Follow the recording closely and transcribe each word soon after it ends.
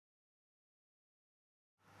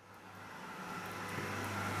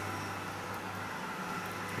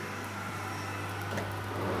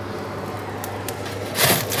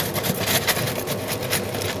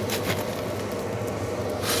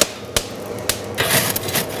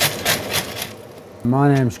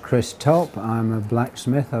My name's Topp. I'm a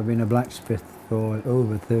blacksmith. I've been a blacksmith for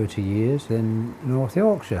over 30 years in North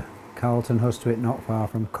Yorkshire, Carlton Hustwit, not far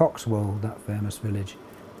from Coxwold, that famous village.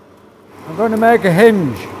 I'm going to make a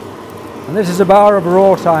hinge, and this is a bar of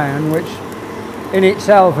wrought iron which in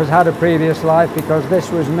itself has had a previous life because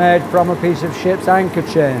this was made from a piece of ship's anchor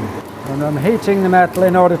chain, and I'm heating the metal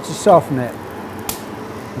in order to soften it,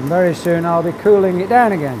 and very soon I'll be cooling it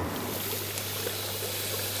down again.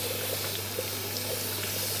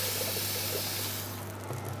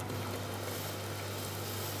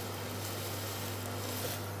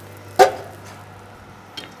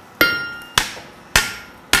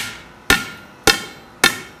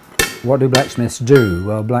 What do blacksmiths do?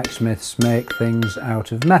 Well, blacksmiths make things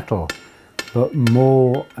out of metal, but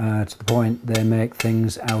more to the point, they make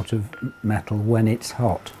things out of metal when it's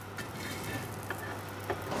hot.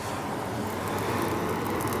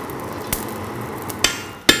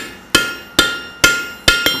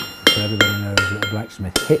 So everybody knows that a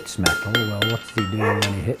blacksmith hits metal. Well, what is he doing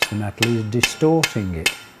when he hits the metal? He's distorting it.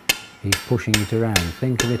 He's pushing it around.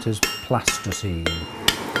 Think of it as plasticine.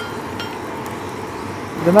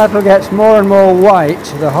 The metal gets more and more white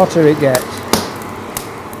the hotter it gets.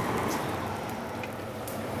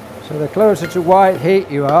 So the closer to white heat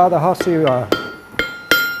you are, the hotter you are.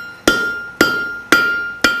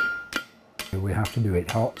 We have to do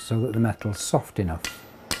it hot so that the metal's soft enough.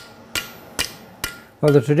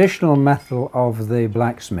 Well, the traditional metal of the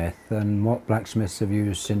blacksmith, and what blacksmiths have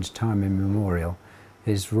used since time immemorial,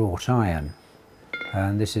 is wrought iron.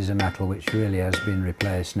 And this is a metal which really has been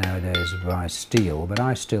replaced nowadays by steel, but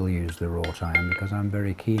I still use the wrought iron because I'm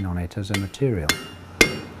very keen on it as a material.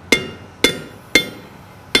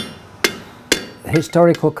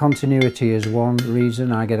 Historical continuity is one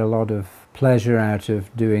reason. I get a lot of pleasure out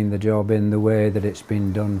of doing the job in the way that it's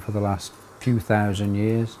been done for the last few thousand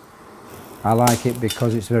years. I like it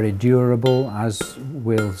because it's very durable, as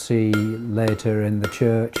we'll see later in the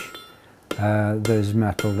church. There's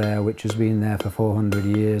metal there which has been there for 400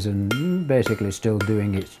 years and basically still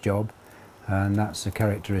doing its job, and that's a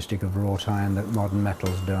characteristic of wrought iron that modern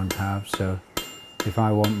metals don't have. So if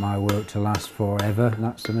I want my work to last forever,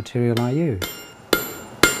 that's the material I use.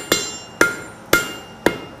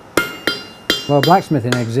 Well,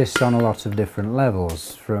 blacksmithing exists on a lot of different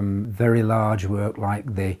levels, from very large work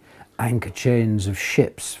like the anchor chains of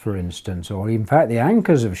ships, for instance, or in fact the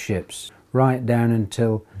anchors of ships, right down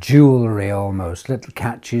until jewellery almost, little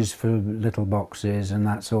catches for little boxes and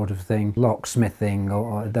that sort of thing, locksmithing,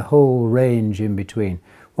 or the whole range in between.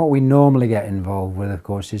 What we normally get involved with, of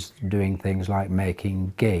course, is doing things like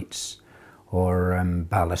making gates or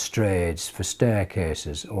balustrades for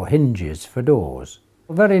staircases or hinges for doors.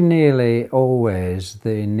 Very nearly always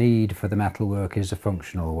the need for the metalwork is a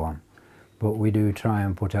functional one, but we do try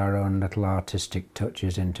and put our own little artistic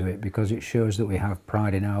touches into it because it shows that we have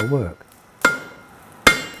pride in our work.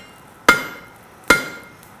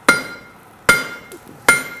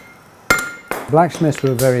 Blacksmiths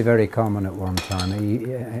were very, very common at one time.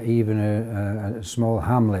 Even a small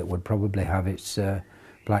hamlet would probably have its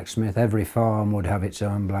blacksmith. Every farm would have its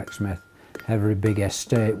own blacksmith. Every big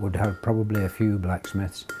estate would have probably a few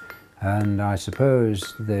blacksmiths. And I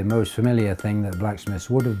suppose the most familiar thing that blacksmiths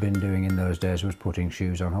would have been doing in those days was putting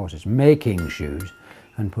shoes on horses, making shoes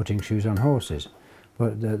and putting shoes on horses.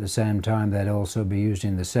 But at the same time, they'd also be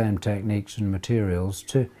using the same techniques and materials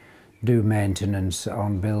to do maintenance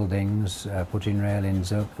on buildings, putting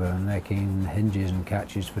railings up, making hinges and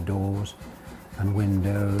catches for doors and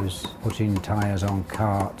windows, putting tyres on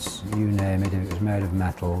carts, you name it. If it was made of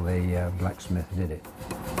metal, the blacksmith did it.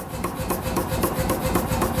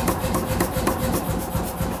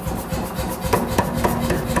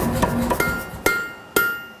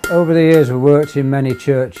 Over the years we've worked in many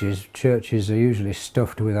churches. Churches are usually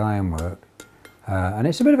stuffed with ironwork. And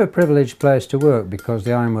it's a bit of a privileged place to work because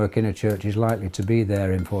the ironwork in a church is likely to be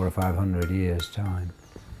there in 400 or 500 years' time.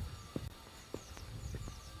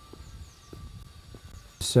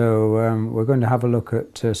 So we're going to have a look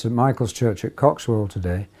at St Michael's Church at Coxwold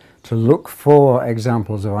today to look for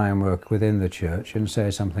examples of ironwork within the church and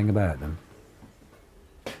say something about them.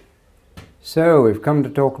 So we've come to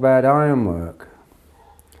talk about ironwork,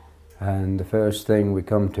 and the first thing we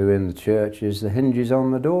come to in the church is the hinges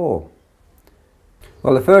on the door.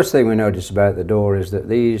 Well, the first thing we notice about the door is that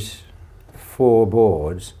these 4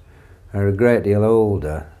 boards are a great deal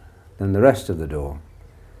older than the rest of the door,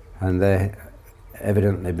 and they,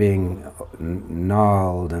 evidently being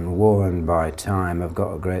gnarled and worn by time, have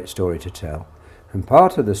got a great story to tell. And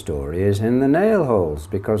part of the story is in the nail holes,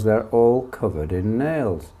 because they're all covered in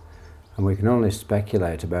nails, and we can only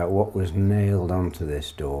speculate about what was nailed onto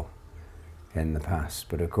this door. in the past.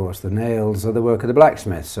 But of course the nails are the work of the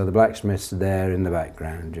blacksmith, so the blacksmith's there in the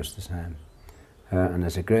background just the same. And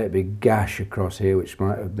there's a great big gash across here which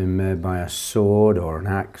might have been made by a sword or an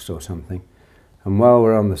axe or something. And while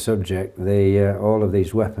we're on the subject, all of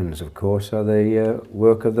these weapons, of course, are the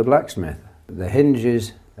work of the blacksmith. The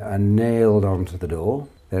hinges are nailed onto the door.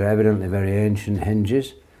 They're evidently very ancient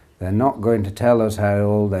hinges. They're not going to tell us how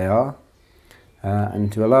old they are.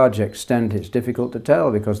 And to a large extent it's difficult to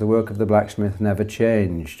tell because the work of the blacksmith never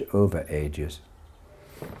changed over ages.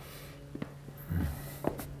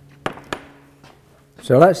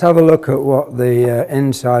 So let's have a look at what the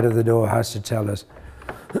inside of the door has to tell us.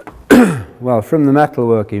 Well, from the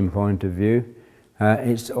metalworking point of view,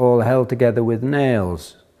 it's all held together with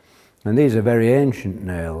nails. And these are very ancient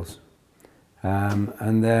nails.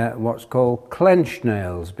 And they're what's called clenched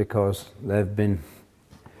nails because they've been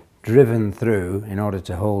driven through in order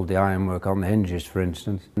to hold the ironwork on the hinges, for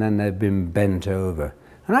instance, and then they've been bent over.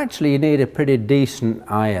 And actually you need a pretty decent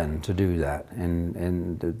iron to do that.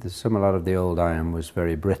 A lot of the old iron was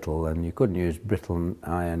very brittle, and you couldn't use brittle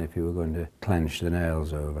iron if you were going to clench the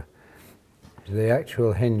nails over. The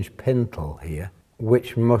actual hinge pintle here,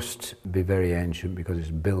 which must be very ancient because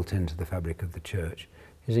it's built into the fabric of the church,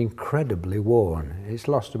 is incredibly worn. It's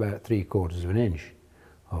lost about 3/4 of an inch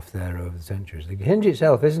off there over the centuries. The hinge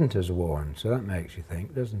itself isn't as worn, so that makes you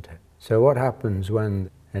think, doesn't it? So what happens when,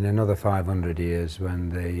 in another 500 years,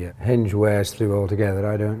 when the hinge wears through altogether,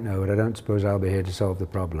 I don't know, but I don't suppose I'll be here to solve the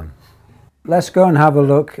problem. Let's go and have a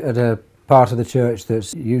look at a part of the church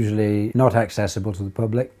that's usually not accessible to the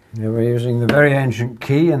public. We're using the very ancient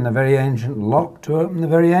key and the very ancient lock to open the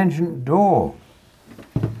very ancient door.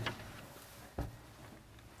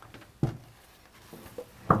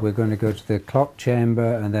 We're going to go to the clock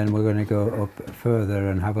chamber and then we're going to go up further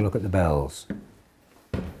and have a look at the bells.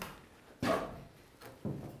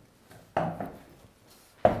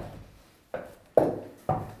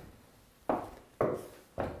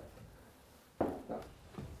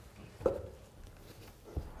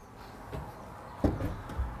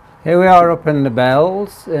 Here we are up in the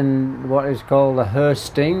bells in what is called the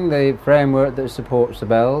hoisting, the framework that supports the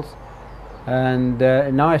bells. And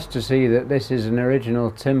nice to see that this is an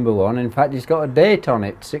original timber one. In fact, it's got a date on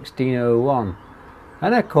it, 1601.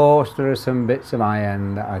 And of course there are some bits of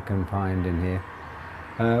iron that I can find in here,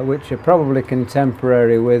 which are probably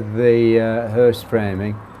contemporary with the hearse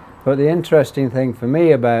framing. But the interesting thing for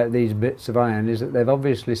me about these bits of iron is that they've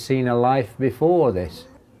obviously seen a life before this.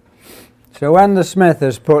 So when the smith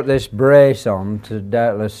has put this brace on to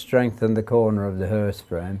doubtless strengthen the corner of the hearse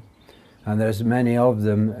frame, and there's many of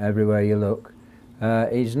them everywhere you look,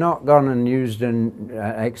 he's not gone and used an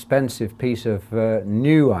expensive piece of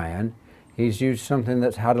new iron. He's used something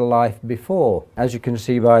that's had a life before, as you can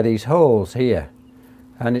see by these holes here.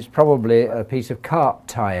 And it's probably a piece of cart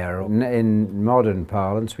tyre. In modern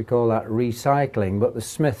parlance we call that recycling, but the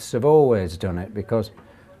smiths have always done it because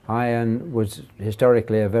iron was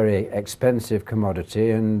historically a very expensive commodity,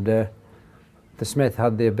 and the smith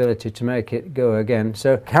had the ability to make it go again.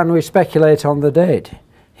 So can we speculate on the date?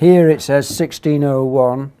 Here it says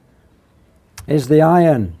 1601. Is the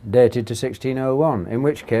iron dated to 1601? In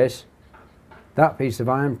which case that piece of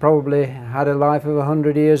iron probably had a life of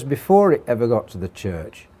 100 years before it ever got to the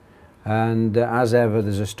church. And as ever,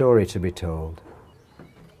 there's a story to be told.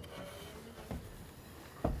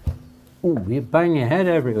 Ooh, you bang your head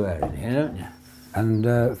everywhere in here, don't you?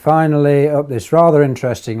 And finally up this rather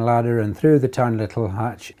interesting ladder and through the tiny little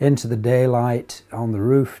hatch into the daylight on the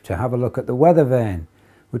roof to have a look at the weather vane,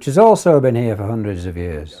 which has also been here for hundreds of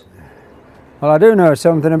years. Well, I do know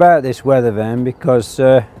something about this weather vane because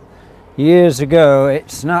years ago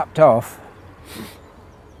it snapped off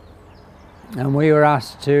and we were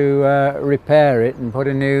asked to repair it and put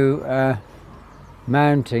a new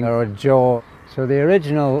mounting or a jaw. So the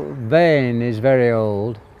original vane is very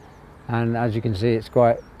old, and as you can see it's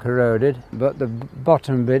quite corroded, but the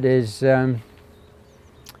bottom bit is quite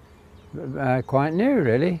new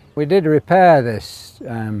really. We did repair this,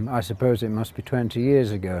 I suppose it must be 20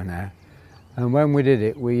 years ago now, and when we did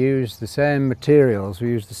it we used the same materials, we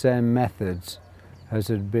used the same methods as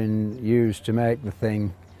had been used to make the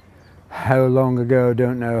thing. How long ago,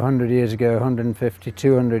 don't know, 100 years ago, 150,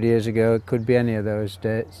 200 years ago, it could be any of those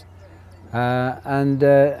dates.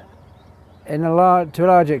 To a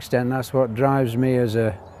large extent that's what drives me as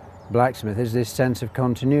a blacksmith, is this sense of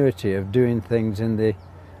continuity, of doing things in the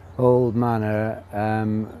old manner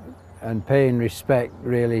and paying respect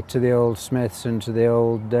really to the old smiths and to the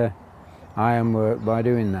old ironwork by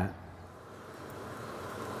doing that.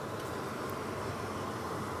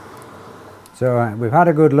 So we've had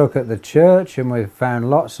a good look at the church, and we've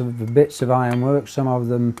found lots of bits of ironwork, some of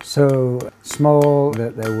them so small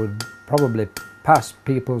that they would probably pass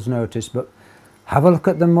people's notice, but have a look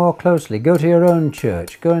at them more closely. Go to your own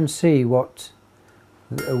church, go and see where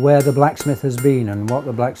the blacksmith has been and what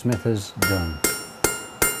the blacksmith has done.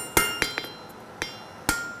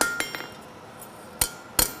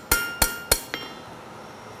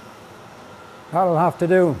 That'll have to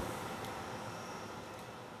do.